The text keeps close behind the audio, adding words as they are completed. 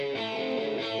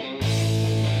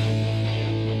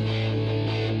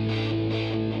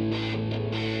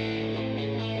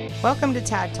Welcome to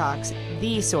TAD Talks,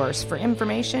 the source for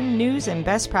information, news, and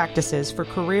best practices for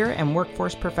career and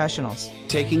workforce professionals.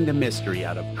 Taking the mystery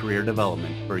out of career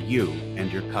development for you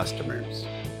and your customers.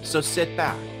 So sit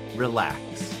back, relax,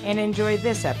 and enjoy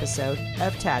this episode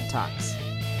of TAD Talks.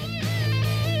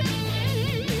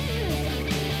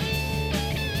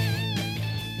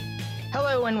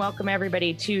 Hello and welcome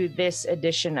everybody to this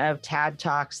edition of TAD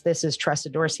Talks. This is Tressa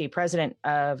Dorsey, president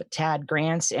of TAD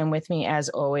Grants, and with me as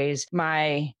always,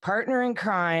 my partner in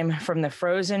crime from the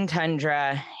frozen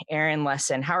tundra, Aaron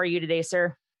Lesson. How are you today,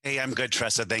 sir? Hey, I'm good,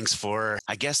 Tressa. Thanks for,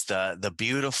 the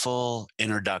beautiful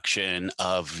introduction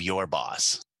of your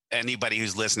boss. Anybody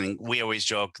who's listening, we always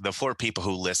joke, the 4 people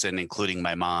who listen, including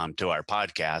my mom, to our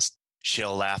podcast,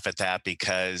 she'll laugh at that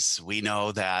because we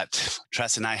know that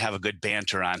Tress and I have a good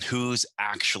banter on who's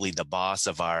actually the boss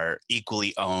of our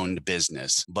equally owned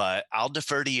business. But I'll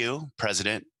defer to you,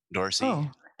 President Dorsey. Oh,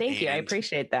 thank you. I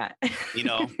appreciate that.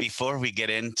 Before we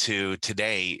get into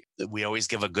today, we always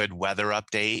give a good weather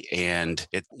update, and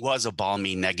it was a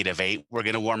balmy -8. We're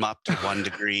going to warm up to 1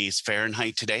 degrees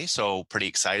Fahrenheit today, so pretty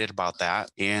excited about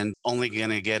that, and only going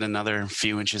to get another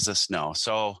few inches of snow.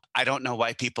 So I don't know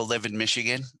why people live in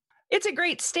Michigan. It's a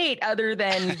great state other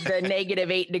than the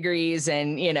 -8 degrees.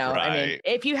 And, right. I mean,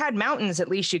 if you had mountains, at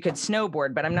least you could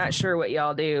snowboard, but I'm not sure what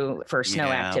y'all do for snow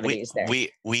activities there.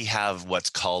 We have what's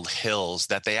called hills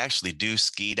that they actually do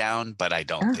ski down, but I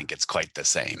don't think it's quite the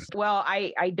same. Well,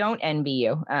 I don't envy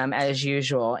you as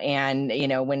usual. And,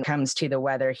 when it comes to the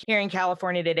weather here in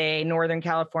California today, Northern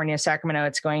California, Sacramento,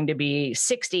 it's going to be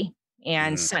 60.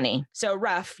 And sunny. So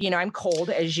rough, I'm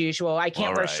cold as usual. I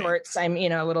can't wear shorts. I'm,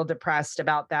 a little depressed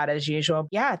about that as usual.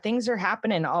 Yeah, things are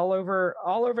happening all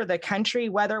over the country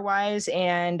weather-wise,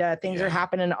 and things are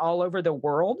happening all over the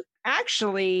world.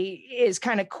 Actually is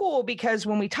kind of cool because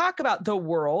when we talk about the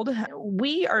world,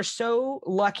 we are so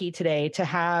lucky today to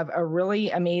have a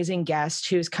really amazing guest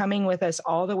who's coming with us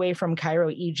all the way from Cairo,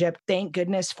 Egypt. Thank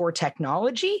goodness for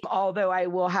technology. Although I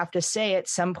will have to say at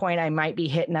some point I might be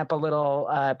hitting up a little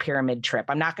pyramid trip.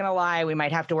 I'm not going to lie. We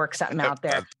might have to work something out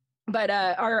there. But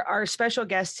our special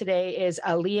guest today is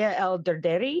Aliyah El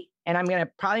Derderi. And I'm going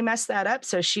to probably mess that up,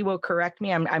 so she will correct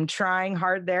me. I'm trying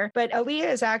hard there. But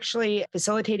Aliyah is actually a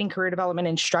facilitating career development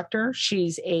instructor.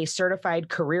 She's a certified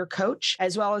career coach,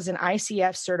 as well as an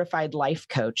ICF certified life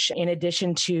coach, in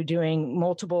addition to doing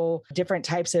multiple different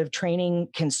types of training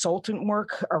consultant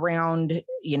work around,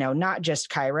 not just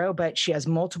Cairo, but she has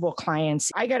multiple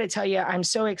clients. I got to tell you, I'm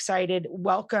so excited.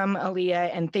 Welcome,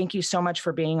 Aliyah, and thank you so much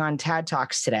for being on TAD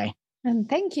Talks today. And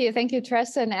thank you,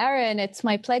 Tressa and Aaron. It's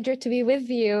my pleasure to be with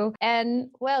you.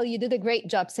 And well, you did a great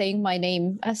job saying my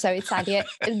name. So it's Aliyah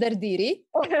El Derderi,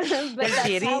 but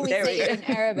that's how we say it in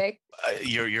Arabic.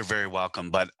 You're very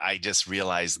welcome. But I just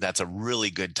realized that's a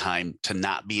really good time to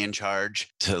not be in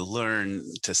charge, to learn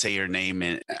to say your name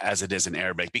as it is in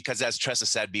Arabic. Because as Tressa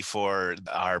said before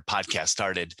our podcast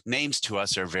started, names to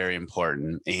us are very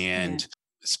important. And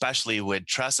especially with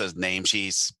Tressa's name,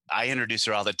 I introduce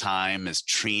her all the time as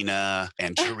Trina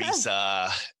and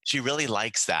Teresa. She really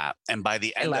likes that. And by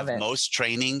the end of most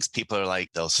trainings, people are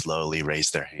like, they'll slowly raise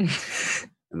their hand.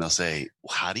 And they'll say,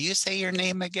 how do you say your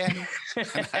name again?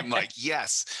 And I'm like,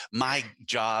 yes, my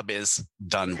job is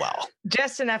done well.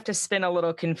 Just enough to spin a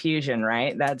little confusion,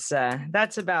 right? That's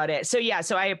about it. So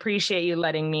I appreciate you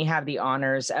letting me have the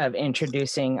honors of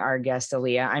introducing our guest,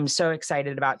 Aliyah. I'm so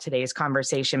excited about today's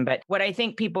conversation. But what I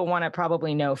think people want to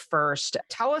probably know first,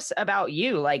 tell us about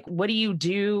you. Like, what do you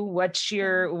do? What's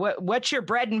your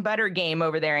bread and butter game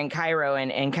over there in Cairo?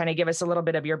 And kind of give us a little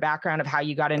bit of your background of how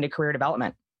you got into career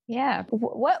development. Yeah.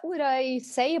 What would I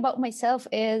say about myself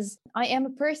is I am a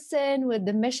person with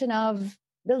the mission of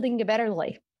building a better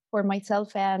life for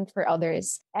myself and for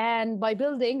others. And by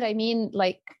building, I mean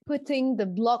like putting the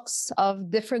blocks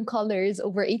of different colors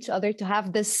over each other to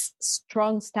have this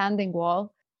strong standing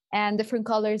wall, and different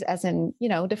colors as in,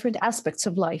 different aspects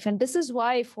of life. And this is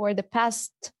why for the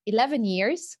past 11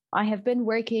 years, I have been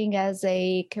working as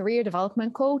a career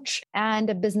development coach and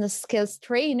a business skills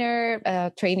trainer,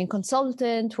 a training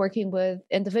consultant, working with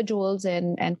individuals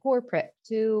and corporate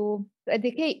to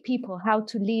educate people how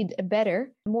to lead a better,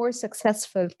 more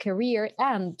successful career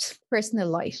and personal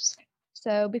lives.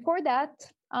 So before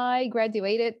that, I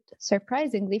graduated,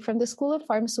 surprisingly, from the School of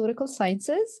Pharmaceutical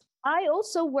Sciences. I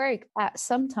also worked at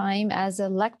some time as a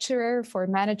lecturer for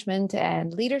management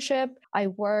and leadership. I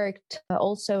worked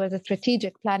also as a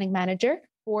strategic planning manager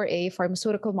for a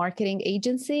pharmaceutical marketing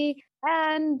agency.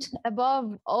 And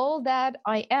above all that,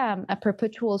 I am a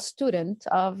perpetual student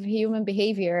of human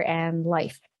behavior and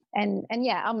life. And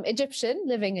yeah, I'm Egyptian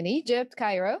living in Egypt,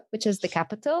 Cairo, which is the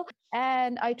capital.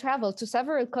 And I traveled to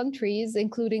several countries,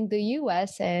 including the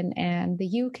US and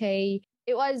the UK.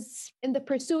 It was in the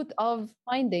pursuit of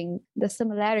finding the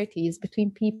similarities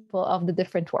between people of the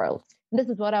different worlds. This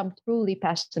is what I'm truly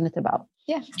passionate about.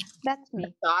 Yeah, that's me.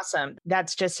 That's awesome.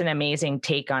 That's just an amazing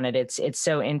take on it. It's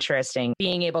so interesting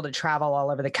being able to travel all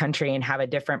over the country and have a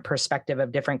different perspective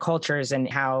of different cultures and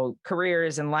how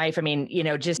careers and life. I mean,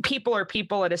 just people are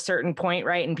people at a certain point,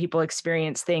 right? And people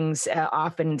experience things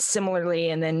often similarly.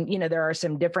 And then, there are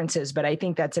some differences, but I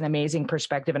think that's an amazing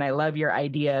perspective. And I love your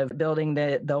idea of building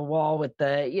the wall with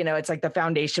it's like the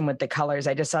foundation with the colors.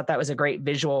 I just thought that was a great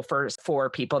visual for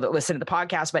people that listen to the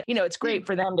podcast, but it's great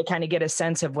for them to kind of get a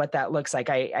sense of what that looks like.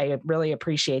 I really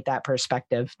appreciate that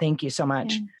perspective. Thank you so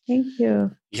much. Yeah, thank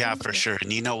you. Yeah, for sure.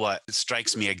 And you know what? It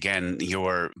strikes me again,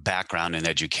 your background in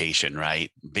education,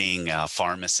 right? Being a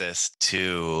pharmacist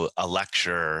to a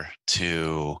lecturer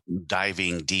to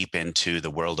diving deep into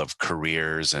the world of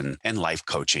careers and life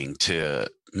coaching to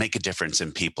make a difference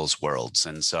in people's worlds.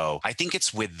 And so I think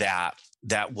it's with that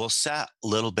we'll set a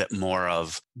little bit more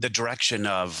of the direction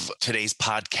of today's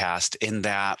podcast in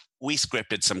that we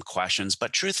scripted some questions,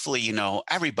 but truthfully,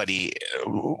 everybody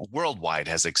worldwide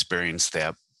has experienced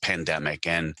the pandemic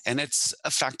and it's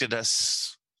affected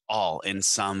us all in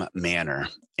some manner.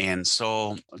 And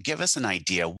so give us an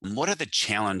idea. What are the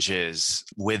challenges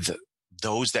with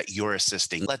those that you're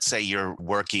assisting? Let's say you're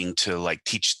working to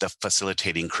teach the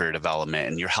facilitating career development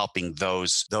and you're helping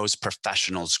those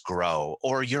professionals grow,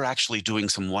 or you're actually doing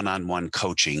some one-on-one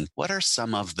coaching. What are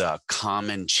some of the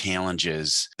common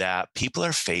challenges that people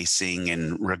are facing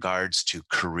in regards to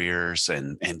careers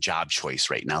and job choice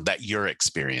right now that you're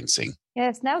experiencing?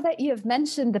 Yes, now that you have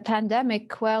mentioned the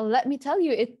pandemic, well, let me tell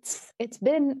you, it's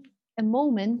been a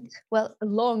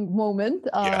long moment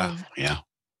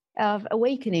of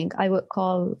awakening, I would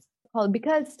call,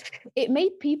 because it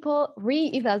made people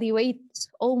reevaluate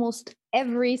almost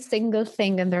every single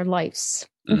thing in their lives,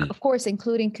 of course,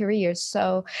 including careers.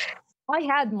 So I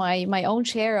had my own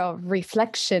share of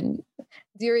reflection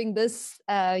during this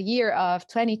year of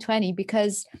 2020,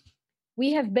 because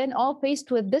we have been all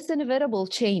faced with this inevitable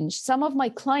change. Some of my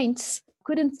clients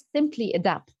couldn't simply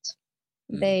adapt.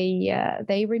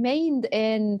 They remained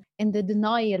in the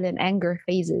denial and anger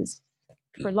phases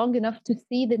for long enough to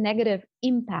see the negative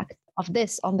impact of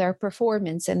this on their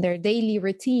performance and their daily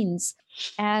routines.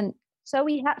 And so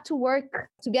we had to work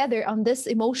together on this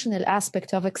emotional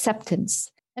aspect of acceptance.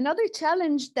 Another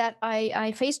challenge that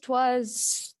I faced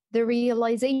was the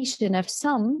realization of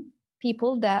some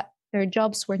people that their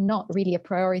jobs were not really a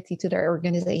priority to their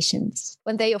organizations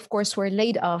when they, of course, were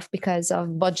laid off because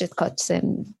of budget cuts.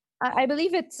 And I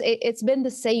believe it's been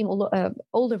the same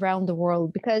all around the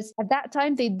world, because at that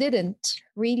time they didn't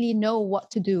really know what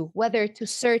to do, whether to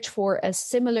search for a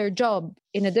similar job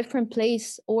in a different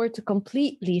place or to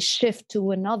completely shift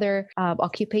to another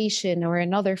occupation or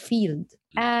another field.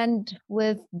 And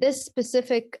with this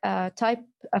specific type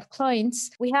of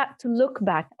clients, we had to look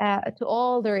back to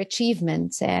all their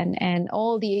achievements and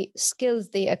all the skills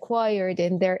they acquired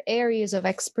in their areas of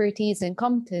expertise and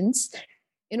competence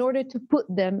in order to put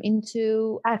them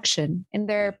into action in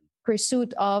their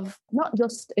pursuit of not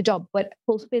just a job, but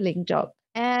fulfilling job.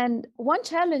 And one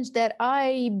challenge that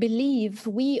I believe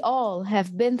we all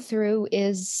have been through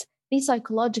is the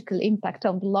psychological impact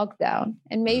of the lockdown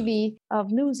and maybe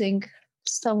of losing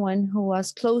someone who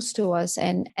was close to us,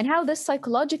 and how this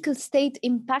psychological state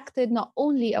impacted not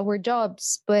only our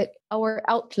jobs, but our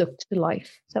outlook to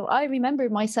life. So I remember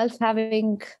myself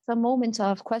having some moments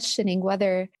of questioning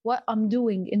whether what I'm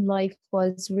doing in life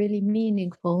was really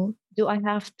meaningful. Do I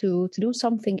have to do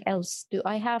something else? Do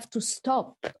I have to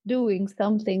stop doing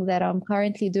something that I'm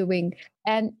currently doing?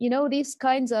 And, these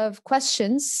kinds of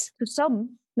questions to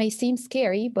some may seem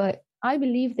scary, but I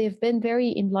believe they've been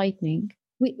very enlightening.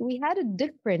 We had a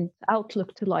different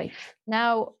outlook to life.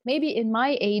 Now, maybe in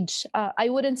my age, I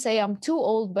wouldn't say I'm too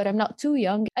old, but I'm not too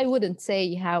young. I wouldn't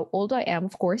say how old I am,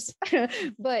 of course,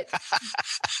 but...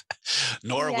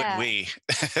 Nor would we.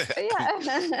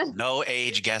 No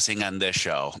age guessing on this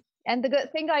show. And the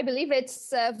good thing, I believe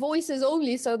it's voices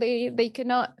only, so they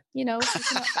cannot,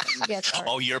 get our...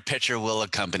 Oh, your picture will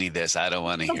accompany this. I don't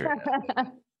want to hear it.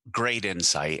 Great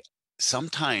insight.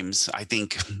 Sometimes I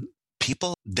think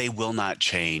people, they will not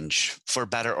change for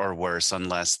better or worse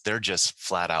unless they're just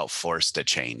flat out forced to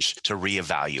change, to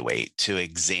reevaluate, to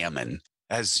examine.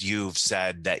 As you've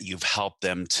said, that you've helped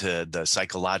them to the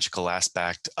psychological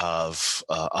aspect of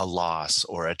a loss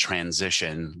or a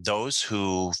transition. Those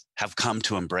who have come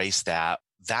to embrace that,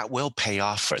 that will pay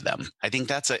off for them. I think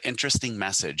that's an interesting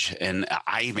message. And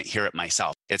I even hear it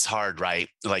myself. It's hard, right?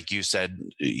 Like you said,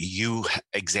 you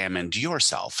examined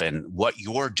yourself and what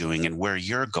you're doing and where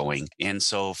you're going. And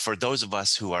so for those of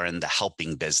us who are in the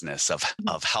helping business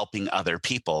of helping other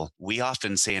people, we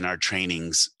often say in our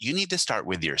trainings, you need to start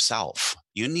with yourself.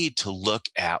 You need to look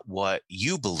at what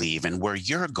you believe and where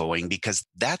you're going, because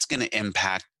that's going to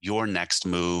impact your next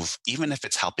move, even if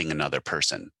it's helping another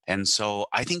person. And so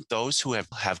I think those who have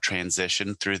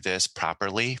transitioned through this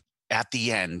properly, at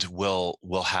the end will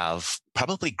have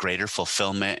probably greater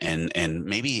fulfillment and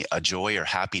maybe a joy or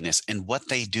happiness in what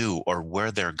they do or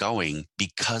where they're going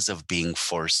because of being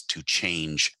forced to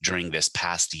change during this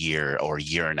past year or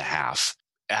year and a half.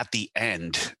 At the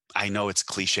end, I know it's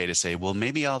cliche to say, well,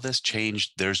 maybe all this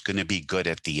changed, there's going to be good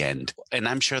at the end. And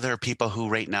I'm sure there are people who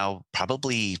right now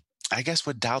probably, I guess,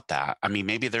 would doubt that. I mean,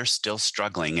 maybe they're still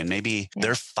struggling and maybe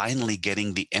they're finally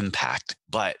getting the impact.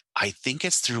 But I think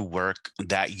it's through work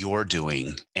that you're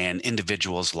doing and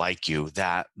individuals like you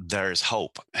that there's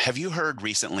hope. Have you heard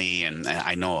recently, and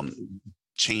I know I'm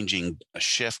changing a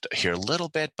shift here a little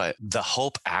bit, but the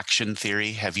hope action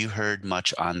theory, have you heard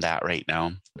much on that right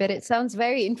now? But it sounds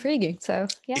very intriguing. So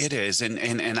yeah. It is.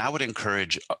 And I would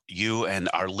encourage you and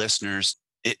our listeners.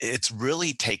 It's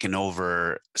really taken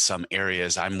over some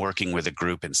areas. I'm working with a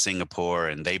group in Singapore,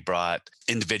 and they brought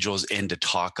individuals in to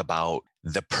talk about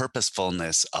the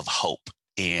purposefulness of hope.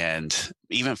 And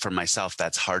even for myself,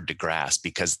 that's hard to grasp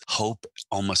because hope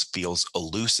almost feels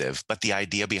elusive. But the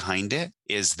idea behind it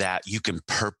is that you can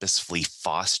purposefully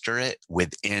foster it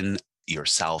within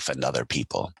yourself and other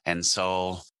people. And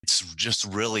so it's just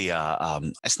really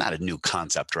it's not a new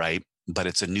concept, right? But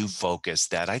it's a new focus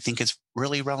that I think is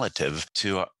really relative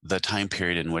to the time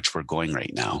period in which we're going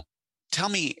right now. Tell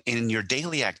me, in your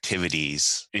daily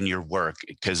activities, in your work,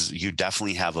 because you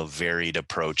definitely have a varied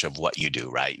approach of what you do,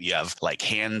 right? You have like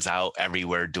hands out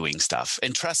everywhere doing stuff.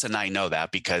 And Tressa and I know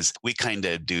that because we kind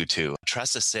of do too.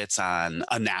 Tressa sits on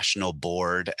a national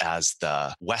board as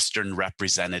the Western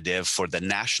representative for the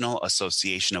National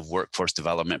Association of Workforce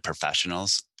Development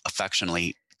Professionals,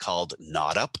 affectionately called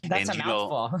NAWDP. That's and a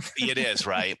mouthful. It is,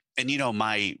 right? And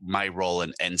my role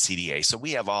in NCDA. So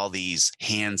we have all these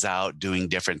hands out doing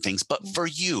different things. But for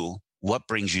you, what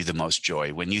brings you the most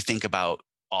joy when you think about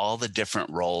all the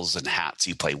different roles and hats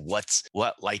you play? What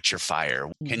lights your fire?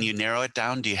 Can you narrow it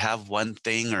down? Do you have one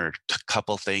thing or a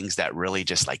couple things that really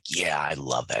just like, yeah, I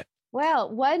love it? Well,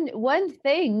 one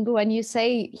thing when you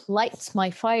say lights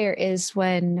my fire is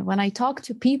when I talk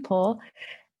to people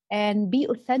and be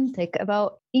authentic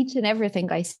about each and everything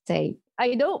I say.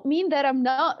 I don't mean that I'm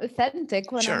not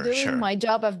authentic when I'm doing my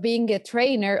job of being a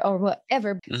trainer or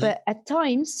whatever, but at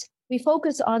times we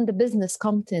focus on the business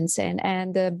competence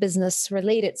and the business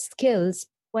related skills.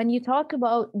 When you talk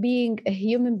about being a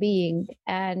human being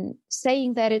and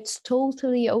saying that it's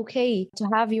totally okay to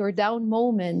have your down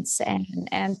moments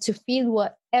and to feel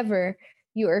whatever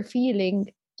you are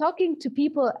feeling, talking to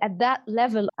people at that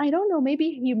level, I don't know,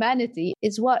 maybe humanity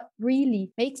is what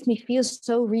really makes me feel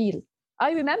so real.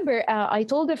 I remember I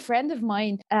told a friend of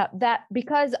mine that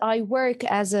because I work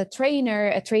as a trainer,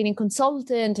 a training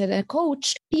consultant, and a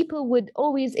coach, people would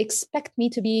always expect me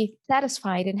to be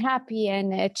satisfied and happy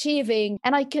and achieving.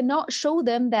 And I cannot show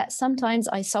them that sometimes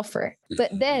I suffer.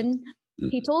 But then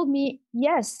he told me,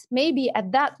 yes, maybe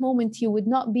at that moment you would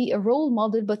not be a role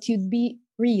model, but you'd be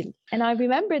real. And I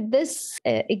remember this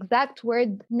exact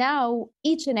word now,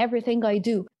 each and everything I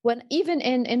do. When even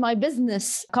in my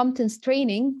business competence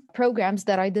training programs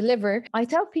that I deliver, I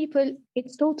tell people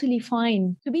it's totally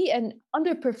fine to be an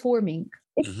underperforming.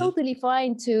 It's totally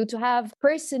fine to have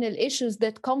personal issues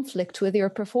that conflict with your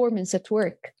performance at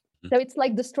work. So it's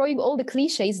like destroying all the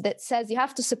cliches that says you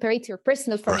have to separate your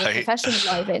personal from your professional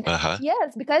life. And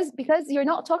yes, because you're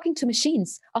not talking to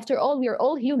machines. After all, we are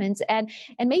all humans. And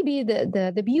maybe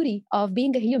the beauty of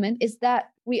being a human is that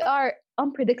we are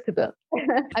unpredictable.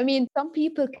 I mean, some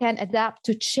people can adapt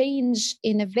to change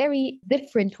in a very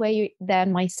different way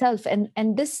than myself.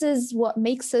 And this is what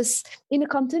makes us in a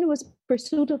continuous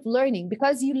pursuit of learning,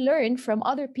 because you learn from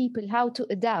other people how to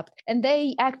adapt, and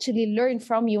they actually learn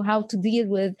from you how to deal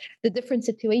with the different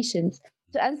situations.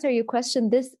 To answer your question,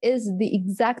 this is the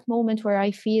exact moment where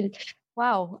I feel,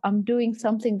 wow, I'm doing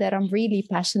something that I'm really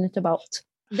passionate about.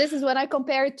 This is when I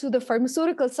compare it to the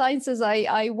pharmaceutical sciences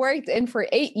I worked in for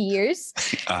 8 years.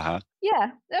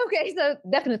 Yeah. Okay. So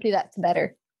definitely that's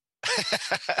better.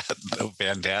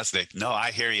 Fantastic. No,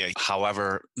 I hear you.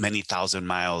 However many thousand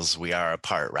miles we are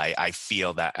apart, right? I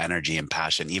feel that energy and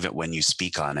passion, even when you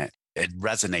speak on it. it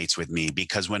resonates with me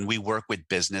because when we work with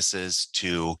businesses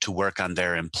to work on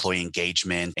their employee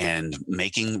engagement and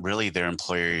making really their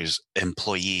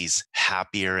employees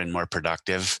happier and more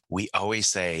productive, we always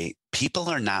say people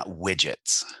are not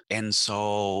widgets. And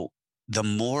so the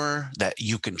more that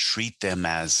you can treat them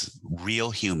as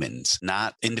real humans,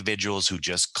 not individuals who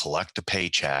just collect a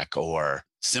paycheck or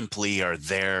simply are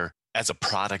there as a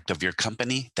product of your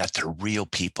company, that they're real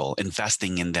people,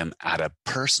 investing in them at a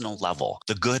personal level,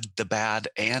 the good, the bad,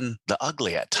 and the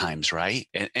ugly at times, right?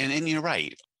 And you're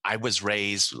right. I was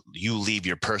raised, you leave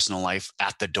your personal life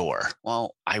at the door.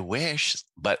 Well, I wish,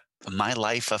 but my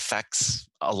life affects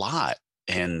a lot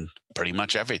and pretty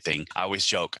much everything. I always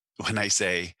joke when I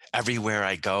say, everywhere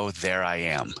I go, there I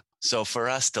am. So for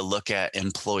us to look at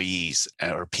employees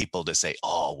or people to say,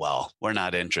 oh, well, we're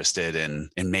not interested in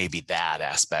maybe that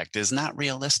aspect is not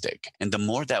realistic. And the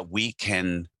more that we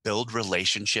can build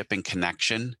relationship and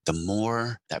connection, the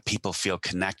more that people feel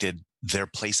connected, their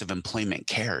place of employment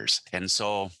cares. And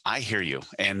so I hear you.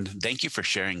 And thank you for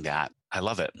sharing that. I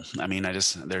love it. I mean,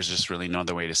 there's just really no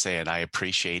other way to say it. I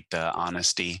appreciate the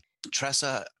honesty.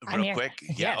 Tressa, real quick.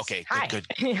 Yeah. Yes. Okay. Hi. Good.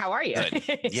 How are you?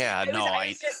 Good. Yeah.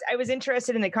 I was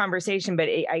interested in the conversation, but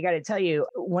I got to tell you,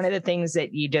 one of the things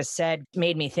that you just said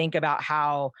made me think about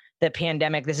how the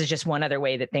pandemic, this is just one other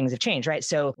way that things have changed, right?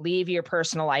 So leave your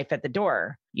personal life at the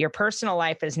door. Your personal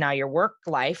life is now your work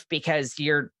life because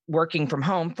you're working from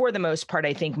home. For the most part,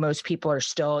 I think most people are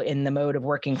still in the mode of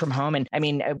working from home. And I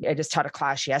mean, I just taught a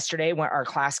class yesterday when our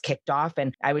class kicked off,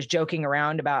 and I was joking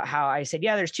around about how I said,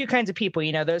 yeah, there's two kinds of people,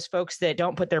 those folks that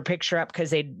don't put their picture up because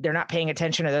they're not paying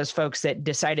attention to those folks that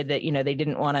decided that, they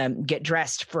didn't want to get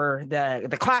dressed for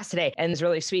the class today. And it's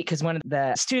really sweet because one of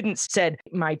the students said,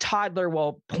 my toddler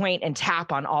will point and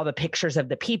tap on all the pictures of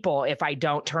the people if I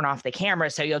don't turn off the camera.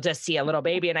 So you'll just see a little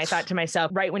baby. And I thought to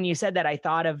myself, right when you said that, I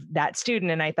thought of that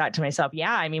student. And I thought to myself,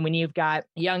 yeah, I mean, when you've got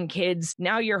young kids,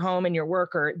 now you're home and your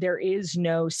worker, there is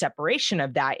no separation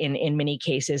of that in many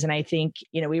cases. And I think,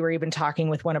 we were even talking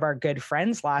with one of our good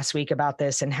friends last week about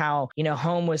this and how,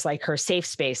 home was like her safe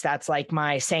space. That's like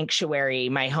my sanctuary.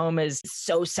 My home is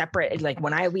so separate. Like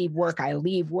when I leave work,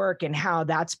 and how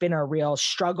that's been a real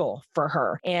struggle for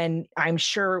her. And I'm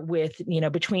sure with,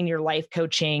 between your life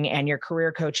coaching and your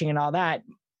career coaching and all that,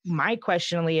 my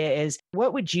question, Leah, is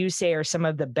what would you say are some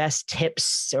of the best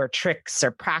tips or tricks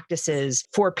or practices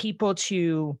for people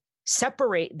to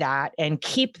separate that and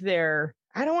keep their,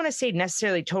 I don't want to say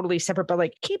necessarily totally separate, but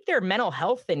like keep their mental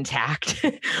health intact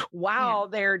while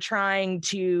they're trying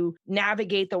to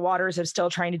navigate the waters of still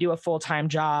trying to do a full-time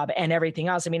job and everything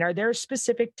else? I mean, are there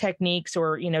specific techniques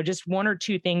or, just one or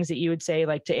two things that you would say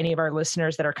like to any of our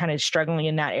listeners that are kind of struggling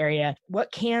in that area?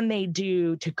 What can they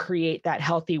do to create that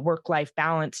healthy work-life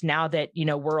balance now that,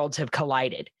 worlds have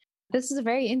collided? This is a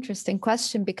very interesting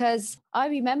question because I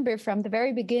remember from the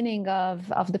very beginning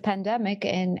of the pandemic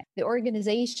and the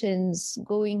organizations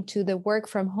going to the work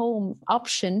from home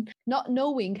option, not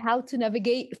knowing how to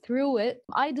navigate through it.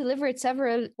 I delivered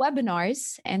several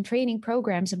webinars and training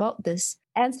programs about this.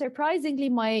 And surprisingly,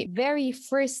 my very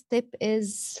first tip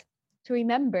is to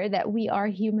remember that we are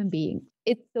human beings.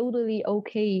 It's totally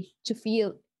okay to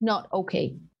feel not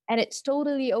okay. And it's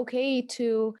totally okay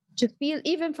to feel,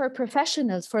 even for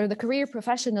professionals, for the career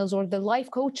professionals or the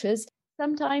life coaches,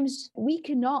 sometimes we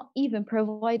cannot even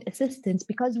provide assistance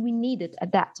because we need it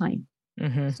at that time.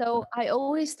 Mm-hmm. So I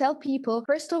always tell people,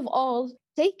 first of all,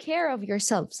 take care of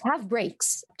yourselves, have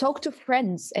breaks, talk to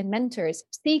friends and mentors,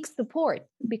 seek support,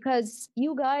 because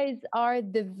you guys are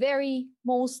the very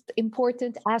most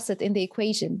important asset in the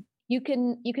equation. You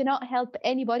cannot help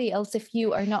anybody else if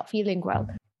you are not feeling well.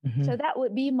 Mm-hmm. So that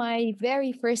would be my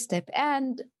very first tip.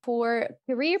 And for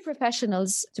career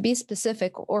professionals, to be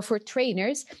specific, or for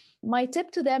trainers, my tip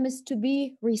to them is to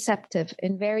be receptive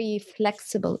and very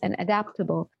flexible and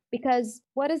adaptable. Because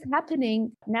what is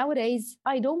happening nowadays,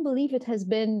 I don't believe it has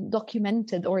been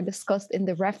documented or discussed in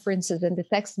the references and the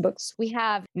textbooks we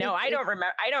have. No, I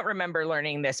don't remember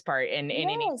learning this part in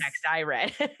any text I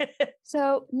read.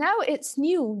 So now it's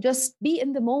new. Just be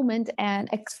in the moment and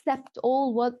accept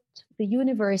all what the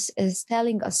universe is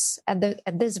telling us at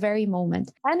this very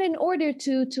moment. And in order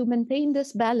to maintain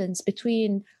this balance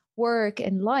between work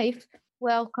and life,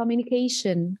 well,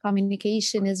 communication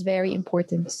is very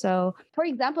important. So, for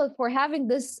example, for having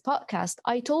this podcast,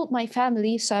 I told my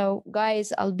family, so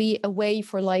guys, I'll be away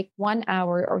for like 1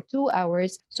 hour or 2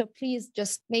 hours. So please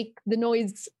just make the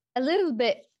noise a little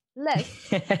bit less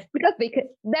because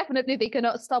they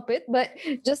cannot stop it, but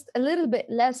just a little bit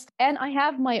less. And I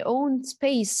have my own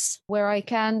space where I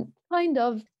can kind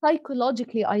of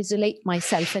psychologically isolate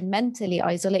myself and mentally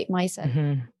isolate myself.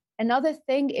 Mm-hmm. Another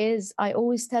thing is I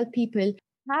always tell people,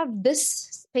 have this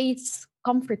space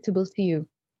comfortable to you.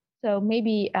 So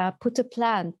maybe put a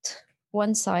plant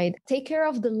one side, take care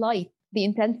of the light, the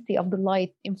intensity of the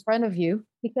light in front of you,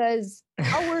 because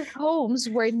our homes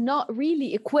were not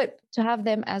really equipped to have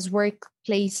them as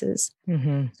workplaces.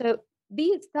 Mm-hmm. So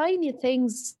these tiny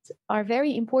things are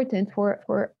very important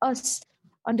for us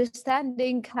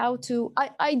understanding how to.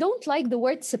 I don't like the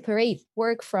word separate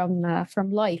work from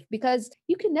life, because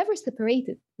you can never separate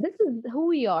it. This is who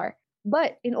we are.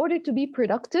 But in order to be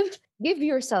productive, give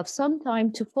yourself some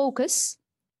time to focus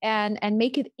and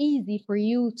make it easy for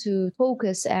you to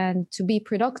focus and to be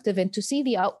productive and to see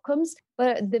the outcomes.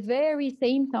 But at the very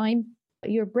same time,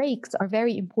 your breaks are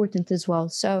very important as well.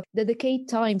 So dedicate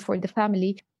time for the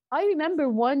family. I remember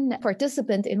one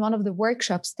participant in one of the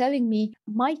workshops telling me,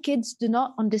 my kids do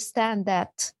not understand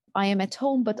that I am at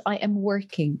home, but I am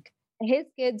working. His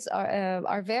kids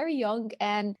are very young,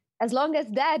 and as long as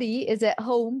daddy is at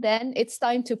home, then it's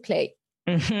time to play.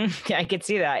 Mm-hmm. I could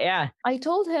see that. Yeah. I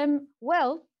told him,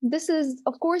 well, this is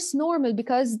of course normal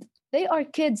because they are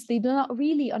kids. They do not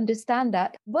really understand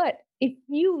that. But if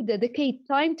you dedicate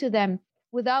time to them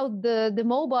without the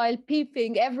mobile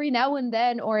peeping every now and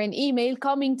then, or an email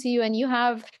coming to you and you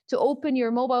have to open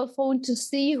your mobile phone to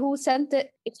see who sent it,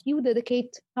 if you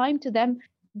dedicate time to them,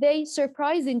 they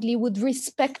surprisingly would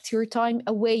respect your time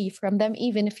away from them,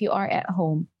 even if you are at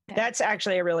home. That's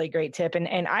actually a really great tip.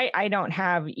 And I don't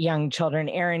have young children.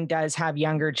 Erin does have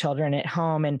younger children at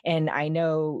home. And I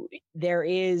know there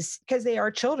is, because they are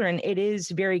children, it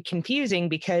is very confusing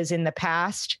because in the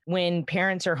past, when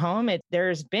parents are home,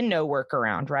 there's been no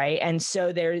workaround, right? And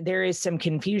so there is some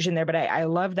confusion there. But I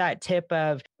love that tip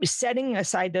of setting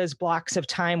aside those blocks of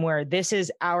time where this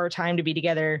is our time to be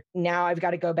together. Now I've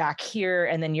got to go back here,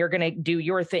 and then you're going to do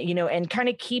your thing, and kind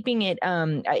of keeping it,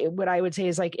 what I would say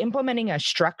is like implementing a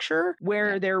structure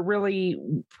where there really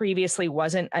previously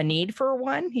wasn't a need for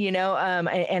one,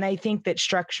 and I think that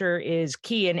structure is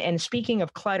key. And speaking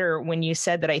of clutter, when you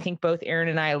said that, I think both Erin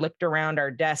and I looked around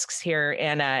our desks here,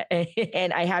 and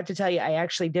and I have to tell you, I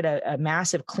actually did a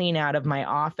massive clean out of my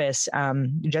office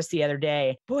just the other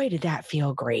day. Boy, did that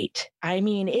feel great. I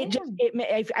mean,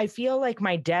 I feel like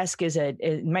my desk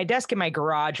my desk and my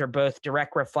garage are both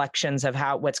direct reflections of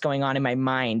what's going on in my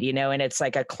mind, and it's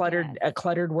like a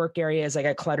cluttered work area is like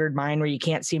a cluttered mind where you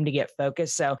can't seem to get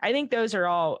focused. So I think those are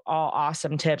all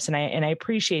awesome tips. And I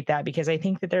appreciate that, because I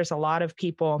think that there's a lot of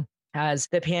people, as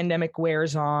the pandemic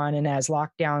wears on and as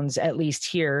lockdowns, at least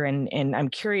here, and I'm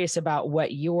curious about what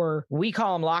we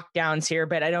call them lockdowns here,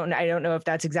 but I don't know if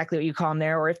that's exactly what you call them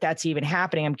there, or if that's even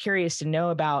happening. I'm curious to know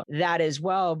about that as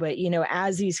well. But,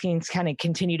 as these things kind of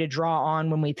continue to draw on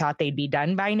when we thought they'd be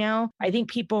done by now, I think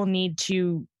people need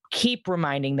to keep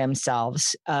reminding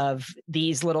themselves of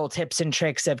these little tips and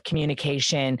tricks of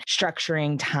communication,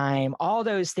 structuring time, all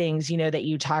those things, that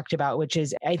you talked about, which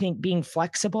is, I think, being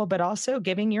flexible, but also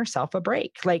giving yourself a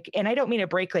break. And I don't mean a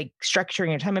break like structuring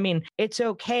your time. I mean, it's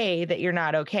okay that you're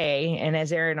not okay. And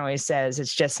as Erin always says,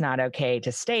 it's just not okay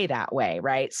to stay that way,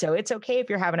 right? So it's okay if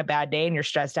you're having a bad day and you're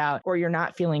stressed out, or you're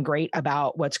not feeling great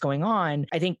about what's going on.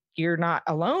 I think you're not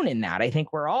alone in that. I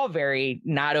think we're all very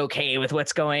not okay with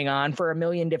what's going on for a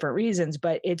million different reasons,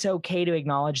 but it's okay to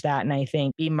acknowledge that. And I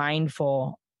think be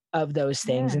mindful of those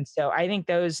things. Yeah. And so I think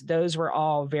those were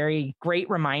all very great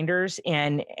reminders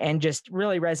and just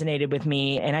really resonated with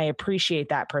me. And I appreciate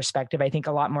that perspective. I think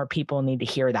a lot more people need to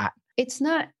hear that. It's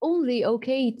not only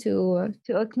okay to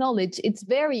acknowledge, it's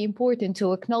very important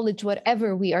to acknowledge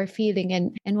whatever we are feeling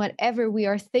and whatever we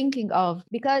are thinking of.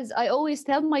 Because I always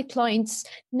tell my clients,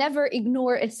 never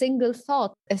ignore a single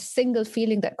thought, a single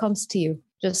feeling that comes to you.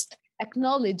 Just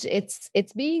acknowledge it's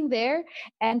being there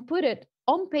and put it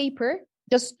on paper,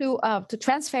 just to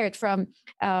transfer it from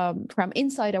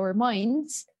inside our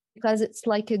minds, because it's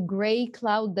like a gray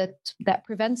cloud that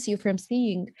prevents you from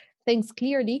seeing things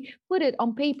clearly. Put it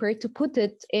on paper to put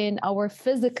it in our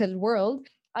physical world.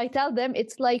 I tell them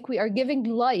it's like we are giving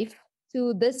life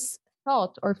to this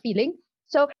thought or feeling.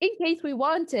 So in case we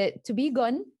want it to be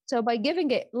gone, so by giving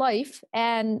it life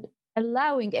and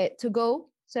allowing it to go,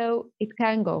 so it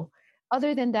can go.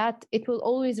 Other than that, it will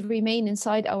always remain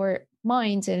inside our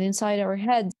minds and inside our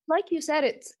heads. Like you said,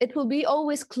 it will be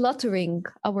always cluttering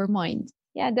our mind.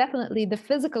 Yeah, definitely. The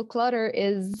physical clutter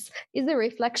is a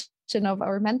reflection of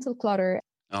our mental clutter.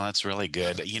 Oh, that's really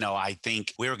good. I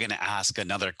think we were going to ask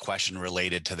another question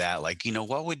related to that. Like,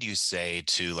 what would you say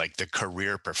to like the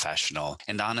career professional?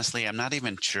 And honestly, I'm not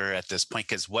even sure at this point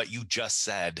because what you just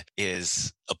said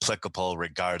is applicable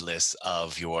regardless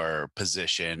of your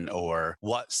position or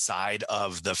what side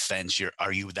of the fence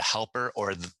are you the helper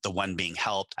or the one being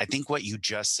helped. I think what you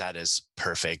just said is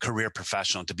perfect. Career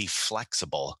professional, to be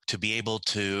flexible, to be able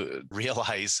to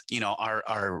realize,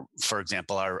 our for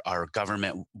example, our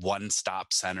government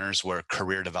one-stop centers where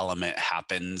career development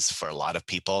happens for a lot of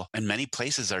people, and many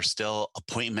places are still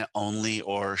appointment only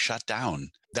or shut down.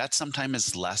 That sometimes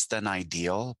is less than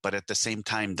ideal, but at the same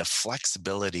time, the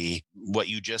flexibility, what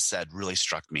you just said really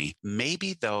struck me.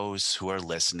 Maybe those who are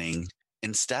listening,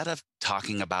 instead of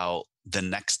talking about the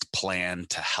next plan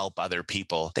to help other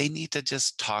people, they need to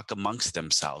just talk amongst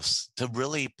themselves to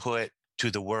really put to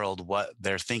the world what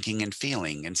they're thinking and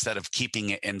feeling instead of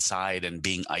keeping it inside and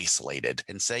being isolated,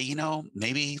 and say,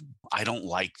 maybe I don't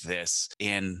like this,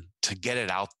 and to get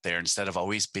it out there instead of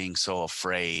always being so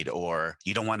afraid, or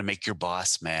you don't want to make your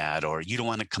boss mad, or you don't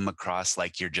want to come across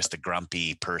like you're just a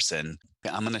grumpy person.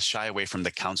 I'm going to shy away from the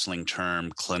counseling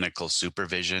term clinical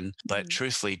supervision, but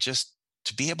truthfully, just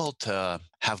to be able to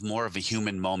have more of a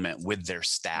human moment with their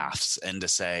staffs and to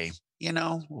say,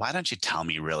 why don't you tell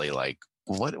me really, like,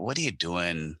 what are you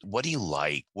doing? What do you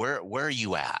like? Where are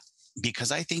you at?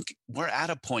 Because I think we're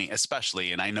at a point,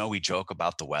 especially, and I know we joke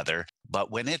about the weather,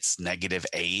 but when it's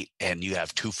 -8 and you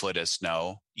have 2 foot of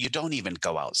snow, you don't even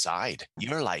go outside.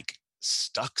 You're like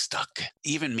stuck.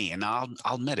 Even me, and I'll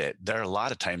admit it, there are a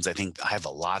lot of times I think I have a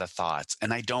lot of thoughts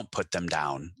and I don't put them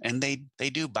down, and they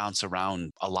do bounce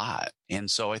around a lot. And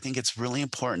so I think it's really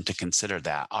important to consider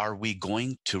that. Are we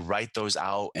going to write those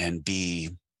out and be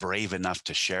brave enough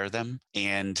to share them?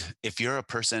 And if you're a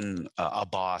person, a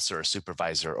boss or a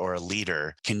supervisor or a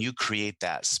leader, can you create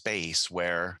that space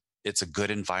where it's a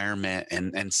good environment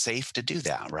and safe to do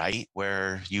that, right?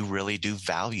 Where you really do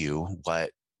value what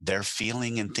they're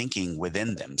feeling and thinking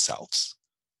within themselves.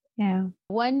 Yeah.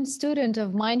 One student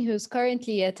of mine who's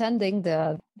currently attending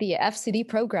the FCD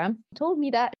program told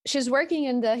me that she's working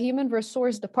in the human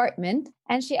resource department,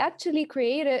 and she actually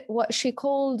created what she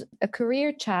called a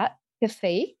career chat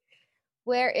cafe,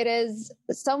 where it is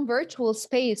some virtual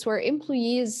space where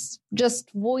employees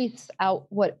just voice out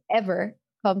whatever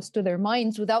comes to their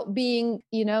minds without being,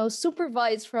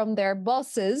 supervised from their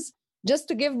bosses, just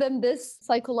to give them this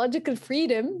psychological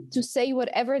freedom to say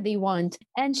whatever they want.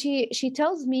 And she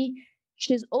tells me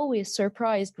she's always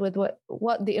surprised with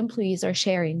what the employees are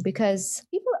sharing, because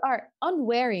people are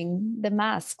unwearing the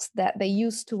masks that they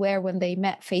used to wear when they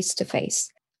met face to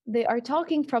face. They are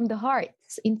talking from the heart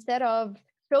instead of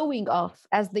showing off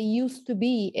as they used to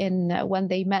be in when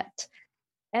they met.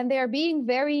 And they are being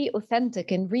very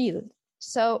authentic and real.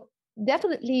 So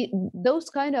definitely those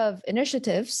kind of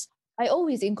initiatives, I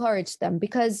always encourage them,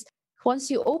 because once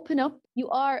you open up, you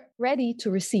are ready to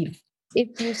receive.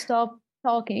 If you stop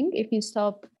talking, if you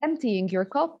stop emptying your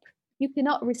cup, you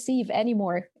cannot receive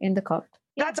anymore in the cup.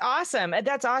 That's awesome.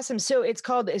 That's awesome. So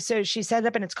she set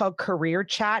up and it's called Career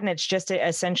Chat, and it's just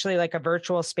essentially like a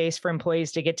virtual space for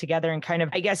employees to get together and kind of,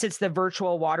 I guess it's the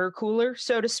virtual water cooler,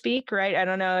 so to speak, right? I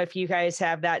don't know if you guys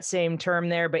have that same term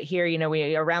there, but here,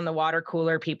 we around the water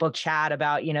cooler, people chat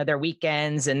about, their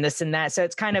weekends and this and that. So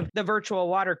it's kind of the virtual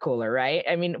water cooler, right?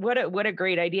 I mean, what a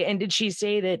great idea. And did she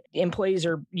say that employees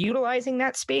are utilizing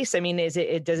that space? I mean, does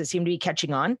it seem to be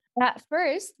catching on? At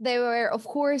first, they were, of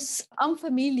course,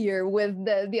 unfamiliar with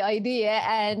the idea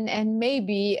and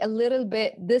maybe a little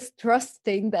bit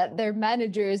distrusting that their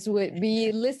managers would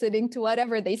be listening to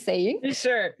whatever they're saying.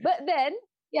 Sure. But then,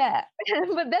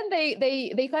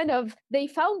 they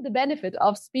found the benefit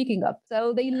of speaking up.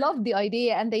 So they loved the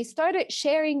idea and they started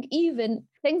sharing even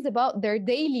things about their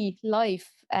daily life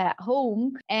at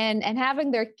home and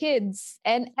having their kids.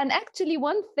 And actually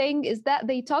one thing is that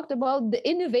they talked about the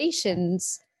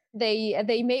innovations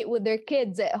they made with their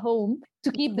kids at home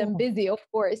to keep them busy, of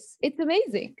course. It's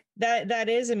amazing. That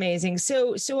is amazing.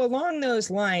 So along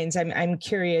those lines, I'm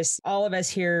curious, all of us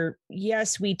here,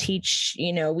 yes, we teach,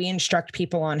 we instruct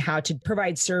people on how to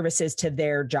provide services to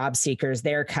their job seekers,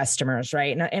 their customers,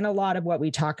 right? And a lot of what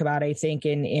we talk about, I think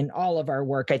in all of our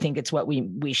work, I think it's what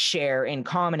we share in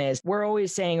common is we're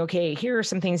always saying, okay, here are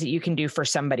some things that you can do for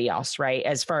somebody else, right?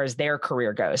 As far as their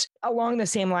career goes. Along the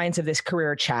same lines of this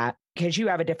career chat, because you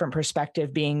have a different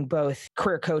perspective being both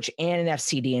career coach and an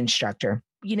FCD instructor.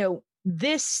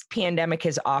 This pandemic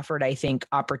has offered, I think,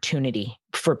 opportunity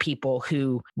for people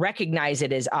who recognize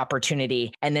it as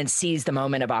opportunity and then seize the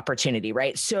moment of opportunity,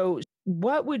 right? So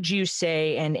what would you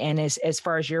say, and as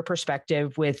far as your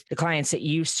perspective with the clients that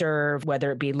you serve,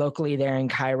 whether it be locally there in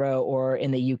Cairo or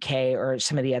in the UK or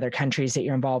some of the other countries that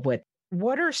you're involved with,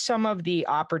 what are some of the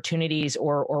opportunities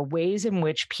or ways in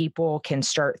which people can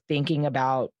start thinking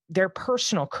about their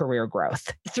personal career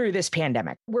growth through this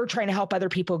pandemic? We're trying to help other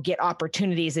people get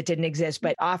opportunities that didn't exist,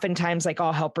 but oftentimes, like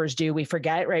all helpers do, we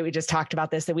forget, right? We just talked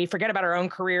about this, that we forget about our own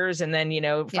careers. And then,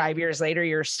 5 years later,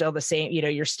 you're still the same,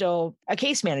 you're still a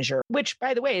case manager, which,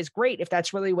 by the way, is great. If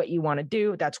that's really what you want to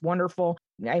do, that's wonderful.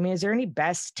 I mean, is there any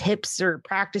best tips or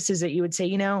practices that you would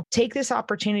say, take this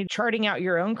opportunity, charting out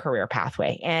your own career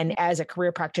pathway? And as a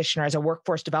career practitioner, as a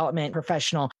workforce development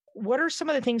professional, what are some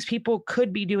of the things people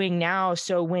could be doing now?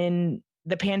 So when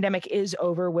the pandemic is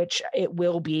over, which it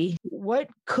will be, what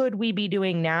could we be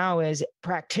doing now as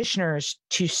practitioners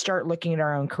to start looking at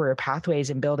our own career pathways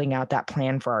and building out that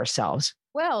plan for ourselves?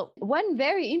 Well, one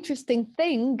very interesting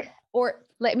thing, or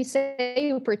let me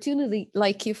say opportunity,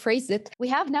 like you phrased it, we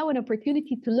have now an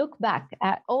opportunity to look back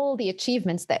at all the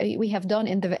achievements that we have done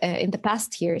in the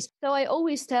past years. So I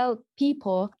always tell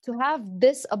people to have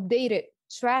this updated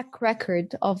track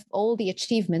record of all the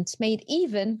achievements made,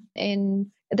 even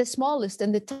in the smallest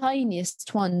and the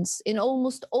tiniest ones, in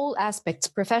almost all aspects,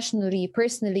 professionally,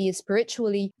 personally,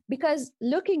 spiritually, because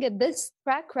looking at this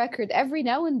track record every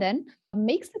now and then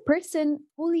makes the person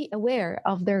fully aware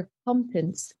of their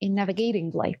competence in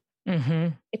navigating life. Mm-hmm.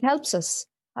 It helps us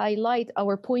highlight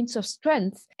our points of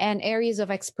strength and areas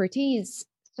of expertise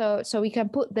so we can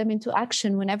put them into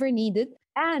action whenever needed.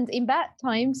 And in bad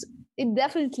times, it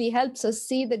definitely helps us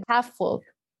see the half full.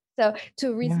 So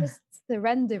to resist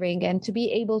surrendering and to be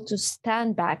able to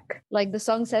stand back, like the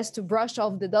song says, to brush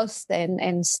off the dust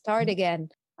and start again.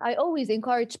 I always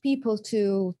encourage people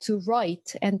to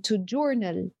write and to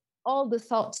journal all the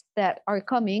thoughts that are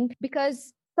coming,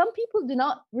 because some people do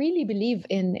not really believe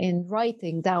in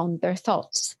writing down their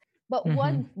thoughts. But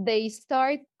once they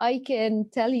start, I can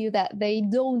tell you that they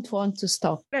don't want to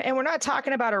stop. And we're not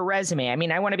talking about a resume. I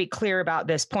mean, I want to be clear about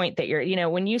this point that you're,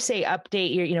 when you say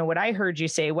update your, what I heard you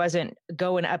say wasn't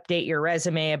go and update your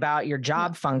resume about your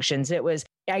job functions. It was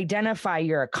identify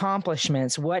your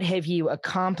accomplishments. What have you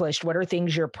accomplished? What are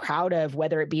things you're proud of,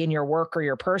 whether it be in your work or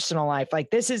your personal life? Like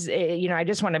this is, I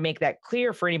just want to make that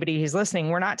clear for anybody who's listening.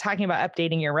 We're not talking about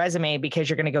updating your resume because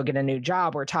you're going to go get a new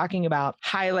job. We're talking about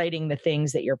highlighting the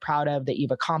things that you're proud of, that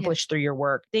you've accomplished through your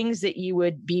work, things that you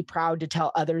would be proud to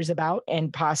tell others about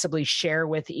and possibly share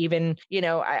with even,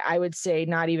 I would say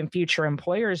not even future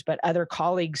employers, but other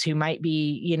colleagues who might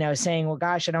be, saying, well,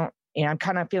 gosh, I'm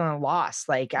kind of feeling lost.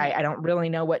 Like I don't really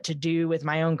know what to do with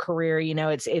my own career.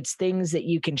 It's things that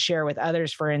you can share with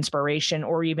others for inspiration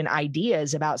or even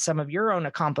ideas about some of your own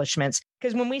accomplishments.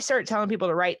 Because when we start telling people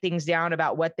to write things down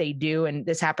about what they do, and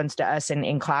this happens to us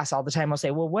in class all the time, we'll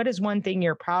say, well, what is one thing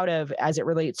you're proud of as it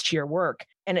relates to your work?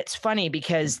 And it's funny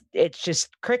because it's just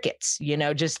crickets,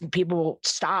 just people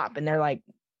stop and they're like,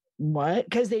 what?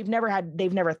 Because they've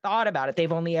never thought about it.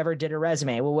 They've only ever did a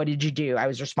resume. Well, what did you do? I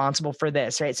was responsible for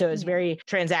this, right? So it's very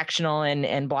transactional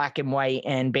and black and white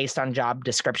and based on job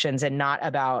descriptions and not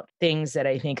about things that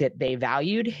I think that they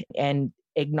valued and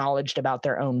acknowledged about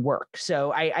their own work.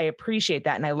 So I appreciate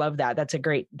that. And I love that. That's a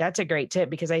great tip,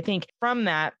 because I think from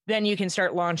that, then you can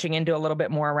start launching into a little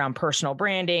bit more around personal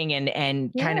branding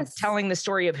and kind of telling the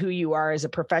story of who you are as a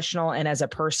professional and as a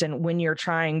person when you're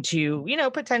trying to,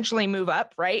 potentially move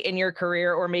up, right, in your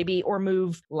career, or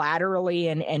move laterally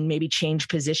and maybe change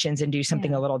positions and do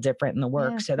something a little different in the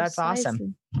work. So that's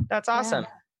awesome. That's awesome.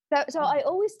 So I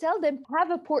always tell them,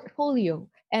 have a portfolio.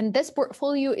 And this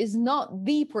portfolio is not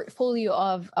the portfolio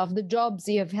of the jobs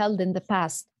you have held in the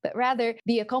past, but rather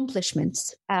the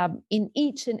accomplishments in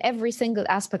each and every single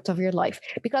aspect of your life.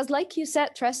 Because like you said,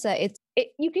 Tressa,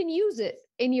 you can use it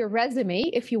in your resume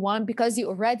if you want, because you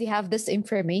already have this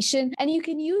information, and you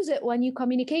can use it when you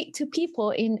communicate to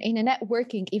people in a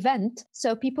networking event,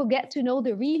 so people get to know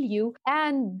the real you.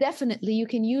 And definitely you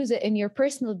can use it in your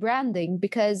personal branding,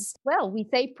 because, well, we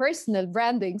say personal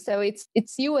branding, so it's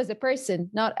you as a person,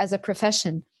 not as a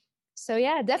profession. So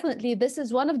yeah, definitely, this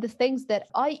is one of the things that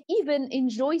I even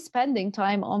enjoy spending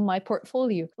time on my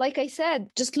portfolio. Like I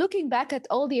said, just looking back at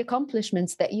all the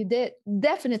accomplishments that you did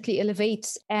definitely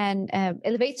elevates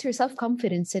your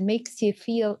self-confidence and makes you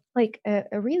feel like a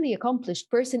really accomplished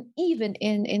person, even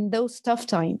in those tough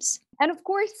times. And of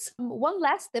course, one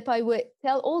last tip I would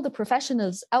tell all the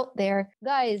professionals out there,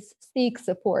 guys, seek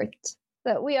support.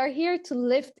 So we are here to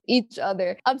lift each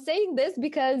other. I'm saying this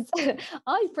because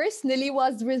I personally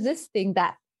was resisting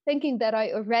that, thinking that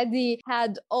I already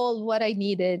had all what I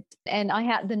needed and I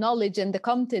had the knowledge and the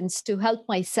competence to help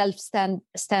myself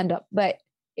stand up. But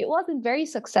it wasn't very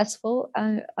successful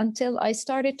until I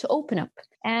started to open up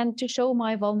and to show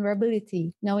my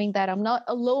vulnerability, knowing that I'm not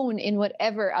alone in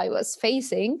whatever I was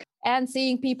facing, and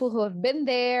seeing people who have been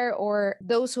there or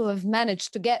those who have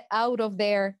managed to get out of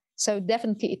there. So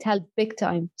definitely it helped big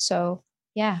time. So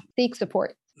yeah, seek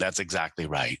support. That's exactly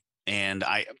right. And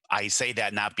I say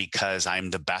that not because I'm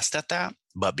the best at that,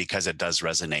 but because it does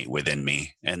resonate within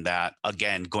me. And that,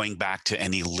 again, going back to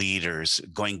any leaders,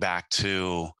 going back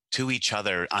to each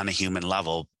other on a human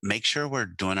level, make sure we're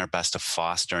doing our best to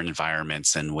foster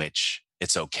environments in which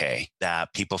it's okay,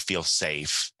 that people feel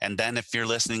safe. And then if you're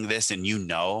listening to this and you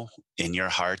know in your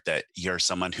heart that you're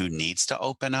someone who needs to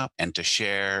open up and to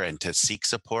share and to seek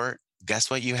support, guess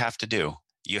what you have to do?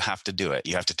 You have to do it.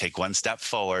 You have to take one step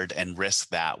forward and risk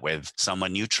that with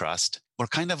someone you trust. We're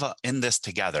kind of in this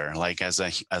together, like as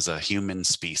a human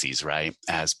species, right?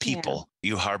 As people,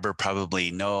 you harbor probably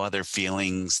no other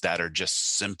feelings that are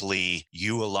just simply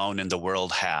you alone in the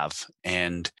world have.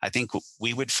 And I think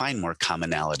we would find more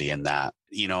commonality in that.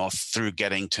 You know, through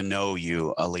getting to know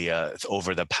you, Aaliyah,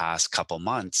 over the past couple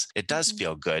months, it does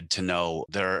feel good to know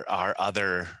there are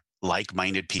other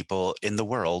like-minded people in the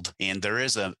world. And there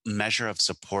is a measure of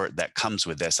support that comes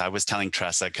with this. I was telling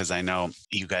Tressa, because I know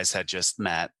you guys had just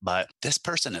met, but this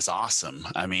person is awesome.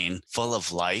 I mean, full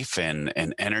of life and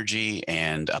energy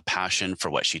and a passion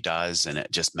for what she does. And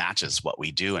it just matches what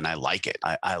we do. And I like it.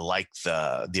 I like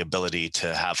the ability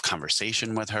to have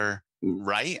conversation with her.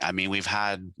 Right. I mean, we've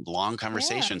had long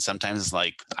conversations. Sometimes it's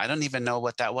like, I don't even know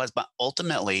what that was, but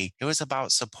ultimately it was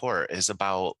about support, it's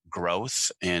about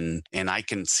growth. And I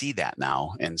can see that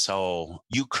now. And so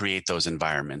you create those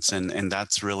environments and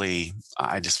that's really,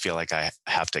 I just feel like I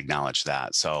have to acknowledge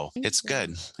that. So it's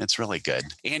good. It's really good.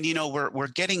 And, you know, we're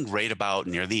getting right about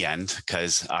near the end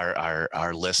because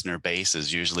our listener base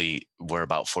is usually, we're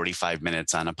about 45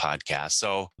 minutes on a podcast.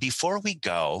 So before we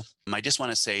go, I just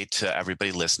want to say to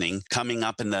everybody listening, coming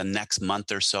up in the next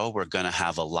month or so, we're going to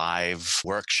have a live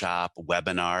workshop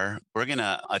webinar. We're going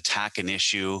to attack an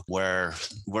issue where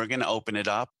we're going to open it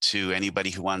up to anybody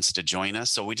who wants to join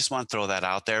us. So we just want to throw that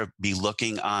out there. Be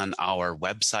looking on our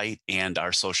website and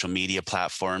our social media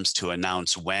platforms to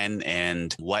announce when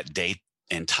and what date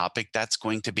and topic that's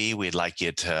going to be. We'd like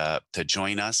you to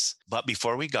join us. But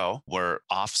before we go, we're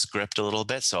off script a little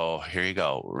bit. So here you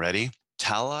go. Ready?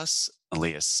 Tell us,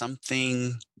 Aaliyah,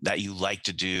 something that you like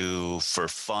to do for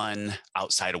fun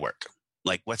outside of work.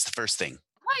 Like, what's the first thing?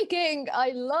 Hiking.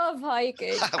 I love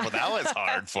hiking. Well, that was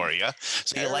hard for you.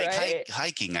 So you like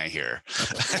hiking, I hear.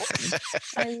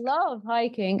 I love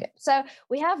hiking. So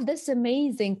we have this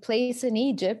amazing place in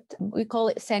Egypt. We call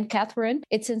it St. Catherine.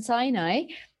 It's in Sinai.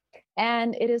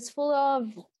 And it is full of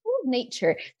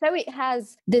nature. So it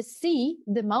has the sea,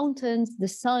 the mountains, the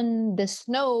sun, the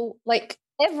snow, like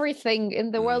everything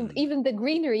in the world, even the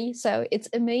greenery. So it's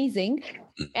amazing.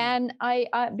 And I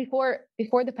before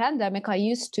the pandemic, I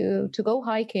used to go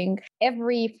hiking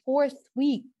every fourth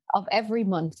week of every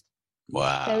month.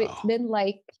 Wow. So it's been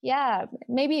like,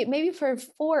 maybe for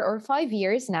 4 or 5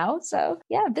 years now. So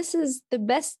yeah, this is the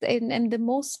best and the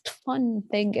most fun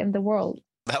thing in the world.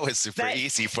 That was super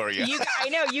easy for you. I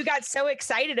know you got so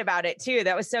excited about it too.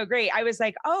 That was so great. I was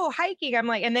like, oh, hiking. I'm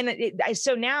like, and then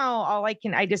so now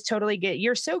I just totally get,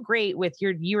 you're so great with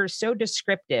you are so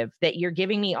descriptive that you're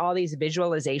giving me all these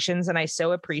visualizations. And I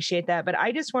so appreciate that. But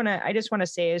I just want to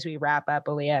say, as we wrap up,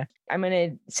 Aaliyah, I'm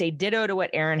going to say ditto to what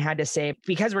Aaron had to say.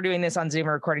 Because we're doing this on Zoom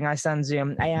or recording us on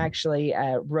Zoom, I actually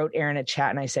wrote Aaron a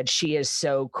chat and I said, she is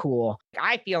so cool.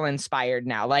 I feel inspired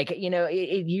now. Like, you know,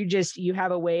 you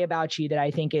have a way about you that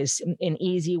I think is an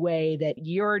easy way that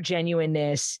your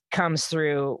genuineness comes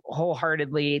through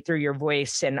wholeheartedly through your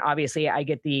voice. And obviously I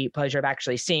get the pleasure of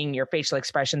actually seeing your facial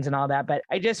expressions and all that. But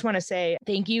I just want to say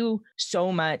thank you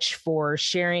so much for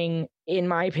sharing. In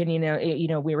my opinion, you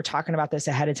know, we were talking about this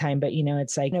ahead of time, but, you know,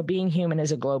 it's like, you know, being human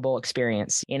is a global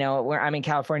experience. You know, where I'm in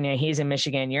California, he's in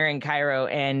Michigan, you're in Cairo,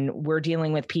 and we're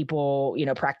dealing with people, you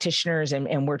know, practitioners,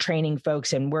 and we're training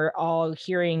folks, and we're all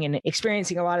hearing and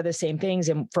experiencing a lot of the same things.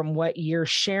 And from what you're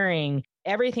sharing,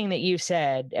 everything that you've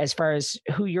said as far as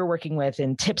who you're working with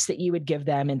and tips that you would give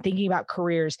them and thinking about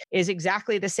careers is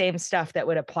exactly the same stuff that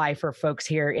would apply for folks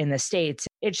here in the States.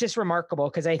 It's just remarkable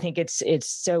because I think it's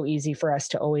so easy for us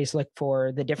to always look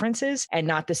for the differences and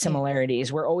not the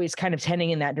similarities. We're always kind of tending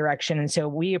in that direction. And so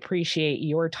we appreciate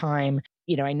your time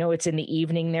I know it's in the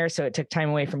evening there, so it took time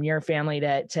away from your family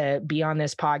to be on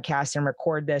this podcast and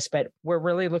record this, but we're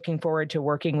really looking forward to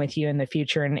working with you in the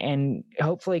future and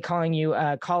hopefully calling you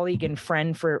a colleague and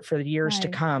friend for the years to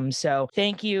come. So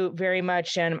thank you very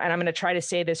much. And I'm going to try to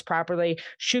say this properly.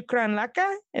 Shukran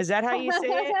laka. Is that how you say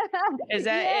it? Is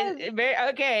that yes.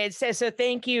 Okay? So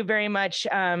thank you very much.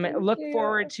 Look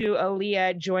forward to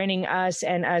Aaliyah joining us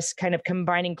and us kind of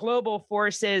combining global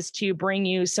forces to bring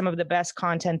you some of the best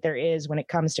content there is when it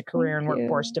comes to career and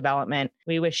workforce development.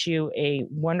 We wish you a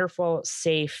wonderful,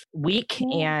 safe week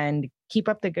and keep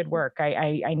up the good work.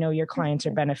 I know your clients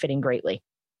are benefiting greatly.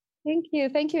 Thank you.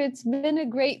 It's been a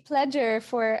great pleasure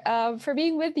for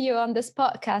being with you on this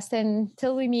podcast. And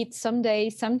until we meet someday,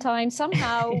 sometime,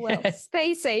 somehow, well,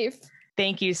 stay safe.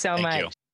 Thank you so much.